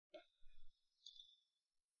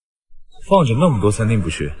放着那么多餐厅不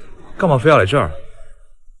去，干嘛非要来这儿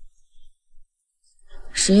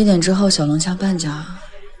？11点之后小龙虾半价。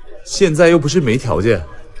现在又不是没条件，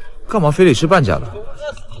干嘛非得吃半价的？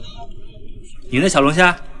你的小龙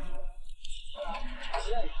虾。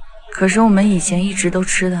可是我们以前一直都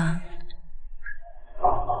吃的。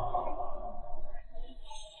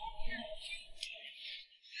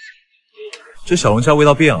这小龙虾味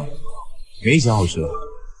道变了，没以前好吃了。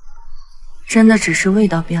真的只是味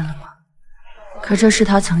道变了吗？可这是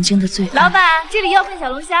他曾经的最爱。老板，这里要份小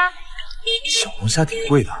龙虾。小龙虾挺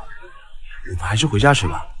贵的，我们还是回家吃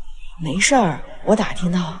吧。没事儿，我打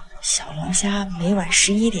听到小龙虾每晚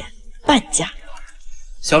11点半价。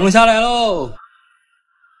小龙虾来喽！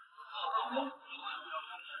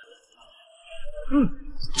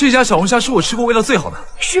这家小龙虾是我吃过味道最好的，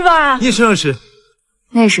是吧？你也趁热吃。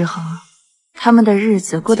那时候，他们的日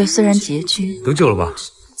子过得虽然拮据，等久了吧？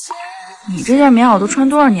你这件棉袄都穿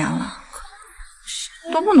多少年了，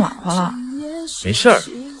都不暖和了。没事儿，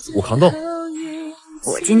我扛冻。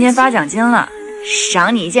我今天发奖金了，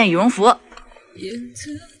赏你一件羽绒服。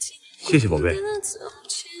谢谢宝贝，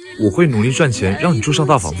我会努力赚钱，让你住上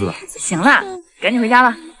大房子的。行了，赶紧回家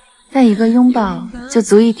吧。但一个拥抱就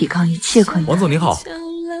足以抵抗一切困难。王总您好，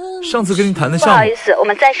上次跟您谈的项目，不好意思，我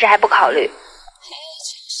们暂时还不考虑。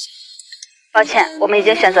抱歉，我们已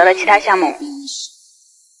经选择了其他项目。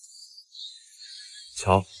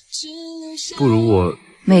乔，不如我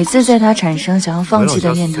每次在他产生想要放弃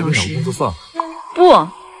的念头时，不，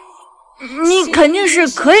你肯定是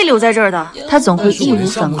可以留在这儿的。他总会义无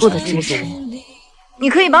反顾的支持你。你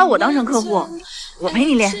可以把我当成客户，我陪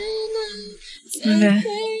你练。明明，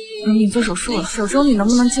你做手术了，小周你能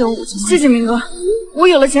不能借我5000？谢谢明哥，我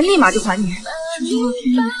有了钱立马就还你。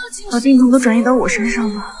把病痛都转移到我身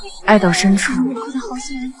上吧。爱到深处，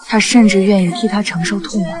他甚至愿意替他承受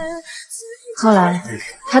痛苦。后来，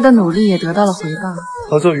他的努力也得到了回报，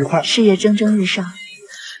合作愉快，事业蒸蒸日上。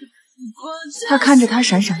他看着他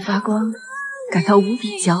闪闪发光，感到无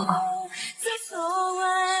比骄傲。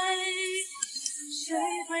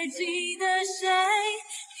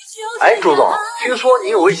哎，周总，听说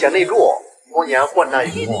你有危险内助，多年患难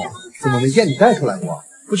与共，怎么没见你带出来过？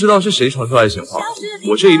不知道是谁传出来的闲话，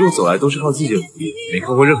我这一路走来都是靠自己的努力，没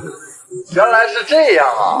靠过任何人。原来是这样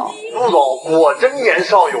啊，陆总果真年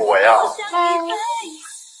少有为啊！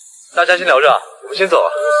大家先聊着，我先走了。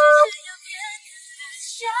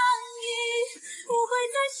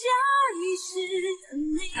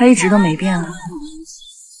他一直都没变啊，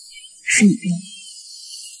是你变了。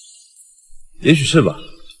也许是吧，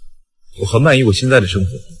我很满意我现在的生活，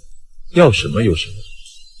要什么有什么，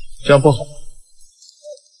这样不好吗？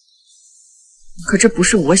可这不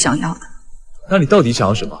是我想要的。那你到底想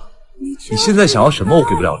要什么？你现在想要什么我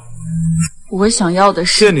给不了你。我想要的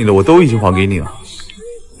是欠你的我都已经还给你了，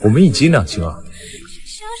我们一斤两清啊。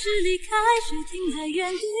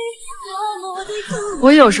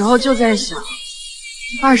我有时候就在想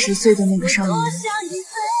，20岁的那个少年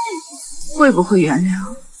会不会原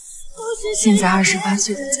谅现在28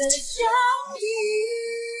岁的自己？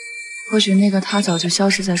或许那个他早就消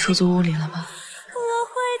失在出租屋里了吧。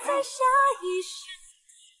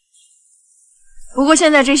不过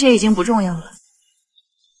现在这些已经不重要了，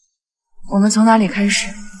我们从哪里开始，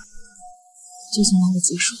就从哪里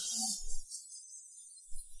结束。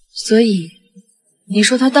所以，你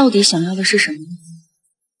说他到底想要的是什么呢？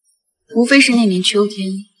无非是那年秋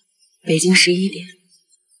天，北京11点，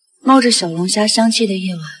冒着小龙虾香气的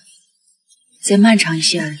夜晚，再漫长一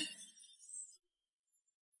些而已。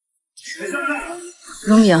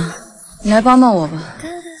荣影，你来帮帮我吧，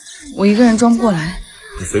我一个人装不过来。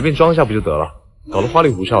你随便装一下不就得了？搞得花里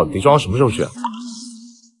胡哨，得装到什么时候去啊？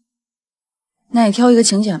那你挑一个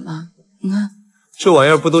请柬吧，你看这玩意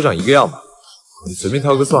儿不都长一个样吗？你随便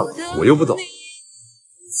挑个算了，我又不懂。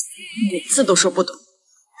每次都说不懂，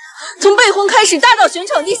从备婚开始，大到选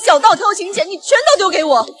场地，小到挑请柬，你全都丢给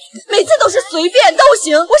我，每次都是随便都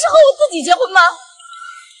行。我是和我自己结婚吗？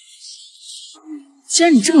既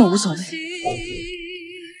然你这么无所谓，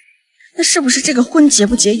那是不是这个婚结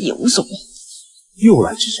不结也无所谓？又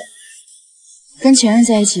来这招。跟前任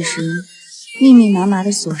在一起时，密密麻麻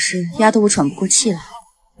的琐事压得我喘不过气来，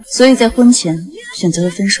所以在婚前选择了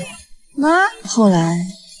分手。妈，后来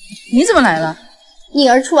你怎么来了？女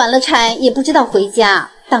儿出完了差，也不知道回家，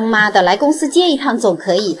当妈的来公司接一趟总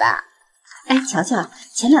可以吧？哎，乔乔，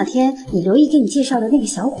前2天你刘姨给你介绍的那个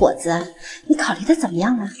小伙子，你考虑的怎么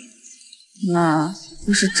样了？妈，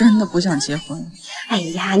我是真的不想结婚。哎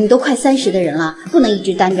呀，你都快30的人了，不能一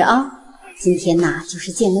直单着啊！今天呐，就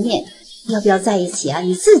是见个面。要不要在一起啊？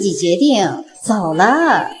你自己决定。走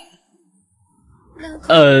了。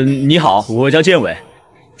你好，我叫建伟，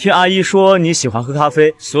听阿姨说你喜欢喝咖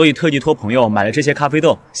啡，所以特地托朋友买了这些咖啡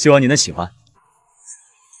豆，希望你能喜欢。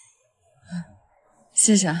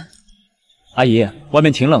谢谢啊。阿姨，外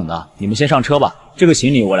面挺冷的，你们先上车吧，这个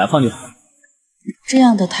行李我来放就好。这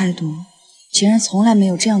样的态度，前任从来没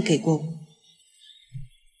有这样给过我。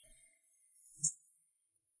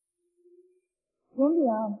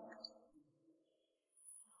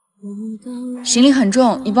文炳，行李很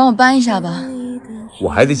重，你帮我搬一下吧。我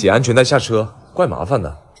还得系安全带下车，怪麻烦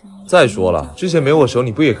的。再说了，之前没我时候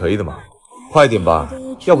你不也可以的吗？快点吧，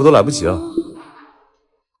要不都来不及了。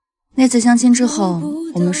那次相亲之后，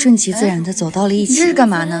我们顺其自然的走到了一起。你这是干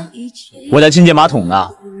嘛呢？我在清洁马桶呢。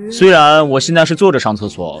虽然我现在是坐着上厕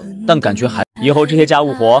所，但感觉还……以后这些家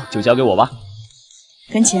务活就交给我吧。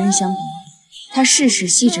跟前任相比，他事事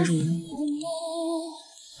细致入微。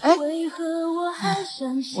哎，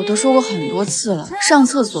我都说过很多次了，上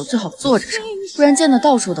厕所最好坐着上，不然溅得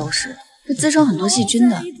到处都是，会滋生很多细菌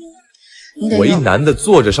的。我一男的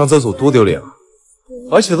坐着上厕所多丢脸啊！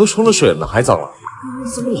而且都冲了水了，哪还脏了？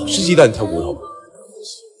怎么老是鸡蛋挑骨头？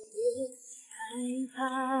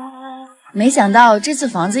没想到这次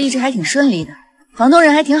房子一直还挺顺利的，房东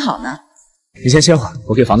人还挺好呢。你先歇会儿，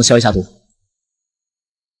我给房子消一下毒。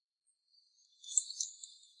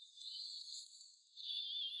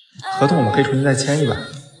合同我们可以重新再签一版，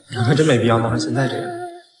你看真没必要闹成现在这样。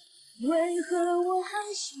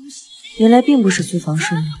原来并不是租房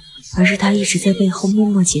顺利，而是他一直在背后默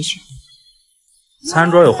默解决。餐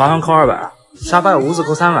桌有花环扣200，沙发有污渍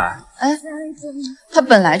扣300。哎，他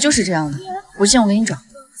本来就是这样的，不信我给你找。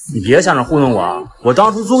你别想着糊弄我啊！我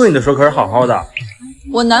当初租给你的时候可是好好的。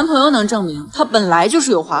我男朋友能证明，他本来就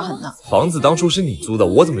是有划痕的。房子当初是你租的，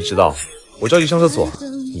我怎么知道？我着急上厕所，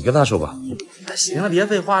你跟他说吧。行了，别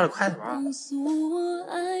废话了，快点。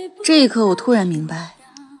这一刻，我突然明白，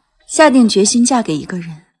下定决心嫁给一个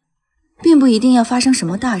人，并不一定要发生什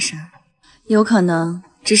么大事儿，有可能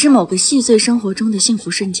只是某个细碎生活中的幸福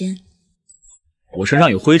瞬间。我身上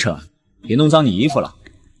有灰尘，别弄脏你衣服了。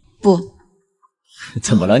不。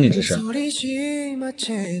怎么了你这是？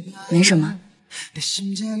没什么。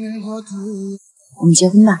我们结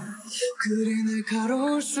婚吧。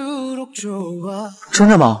真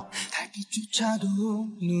的吗？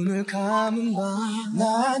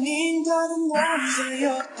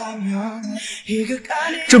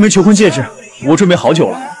这枚求婚戒指我准备好久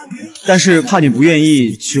了，但是怕你不愿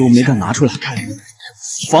意，就没敢拿出来。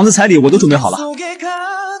房子彩礼我都准备好了。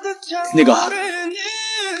那个，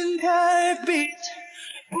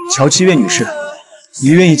乔七月女士，你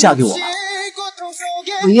愿意嫁给我吗？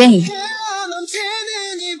不愿意。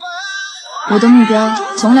我的目标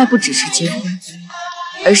从来不只是结婚，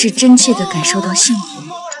而是真切地感受到幸福。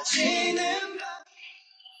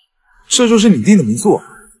这就是你定的民宿？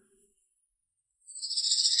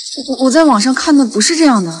我在网上看的不是这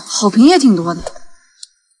样的，好评也挺多的。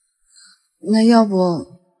那要不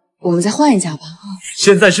我们再换一家吧？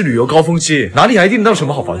现在是旅游高峰期，哪里还订得到什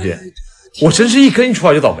么好房间？我真是一跟一出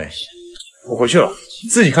来就倒霉。我回去了，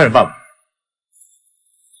自己看着办吧。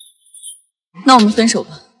那我们分手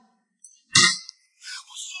吧。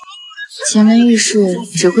前任遇事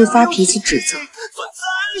只会发脾气指责，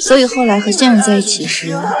所以后来和现任在一起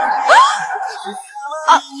时，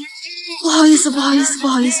不好意思，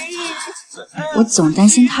我总担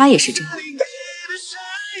心他也是这样。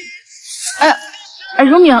哎，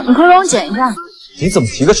荣敏，你快帮我捡一下。你怎么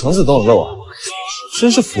提个橙子都能漏啊？真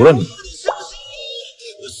是服了你。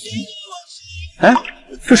哎，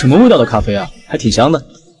这什么味道的咖啡啊？还挺香的。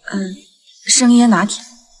生椰拿铁。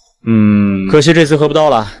可惜这次喝不到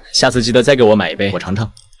了，下次记得再给我买一杯，我尝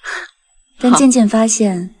尝。但渐渐发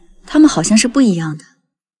现，他们好像是不一样的。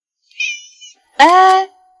哎，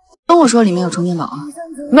跟我说里面有充电宝啊？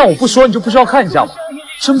那我不说你就不需要看一下吗？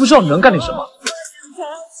真不知道你能干点什么。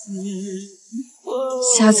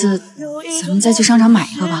下次咱们再去商场买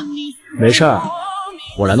一个吧。没事儿，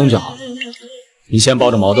我来弄就好。你先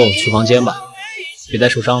抱着毛豆去房间吧，别再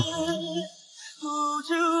受伤了。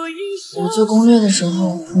我做攻略的时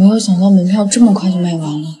候，没有想到门票这么快就卖完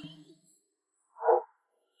了。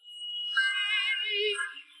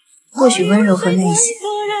或许温柔和内心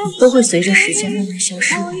都会随着时间慢慢消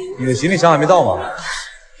失。你的行李箱还没到吗？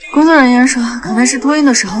工作人员说，可能是托运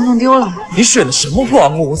的时候弄丢了。你选的什么破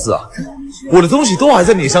航空公司啊？我的东西都还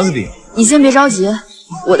在你的箱子里。你先别着急，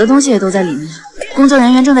我的东西也都在里面。工作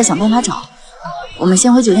人员正在想办法找。我们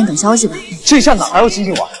先回酒店等消息吧。这下哪还有心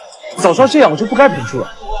情玩？早知道这样，我就不该评述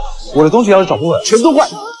了。我的东西要是找不稳，全都怪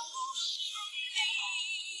你。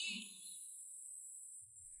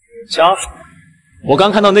强，我刚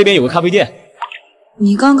看到那边有个咖啡店。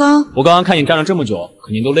我刚刚看你站了这么久，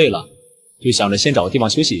肯定都累了，就想着先找个地方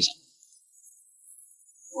休息一下。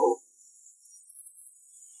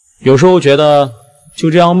有时候觉得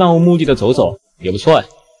就这样漫无目的的走走也不错呀。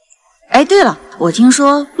哎，对了，我听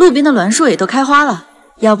说路边的栾树也都开花了，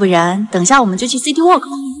要不然等下我们就去 City Walk。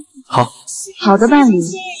好，好的伴侣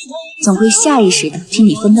总会下意识的替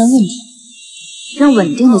你分担问题，让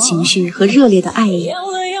稳定的情绪和热烈的爱意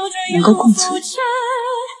能够共存。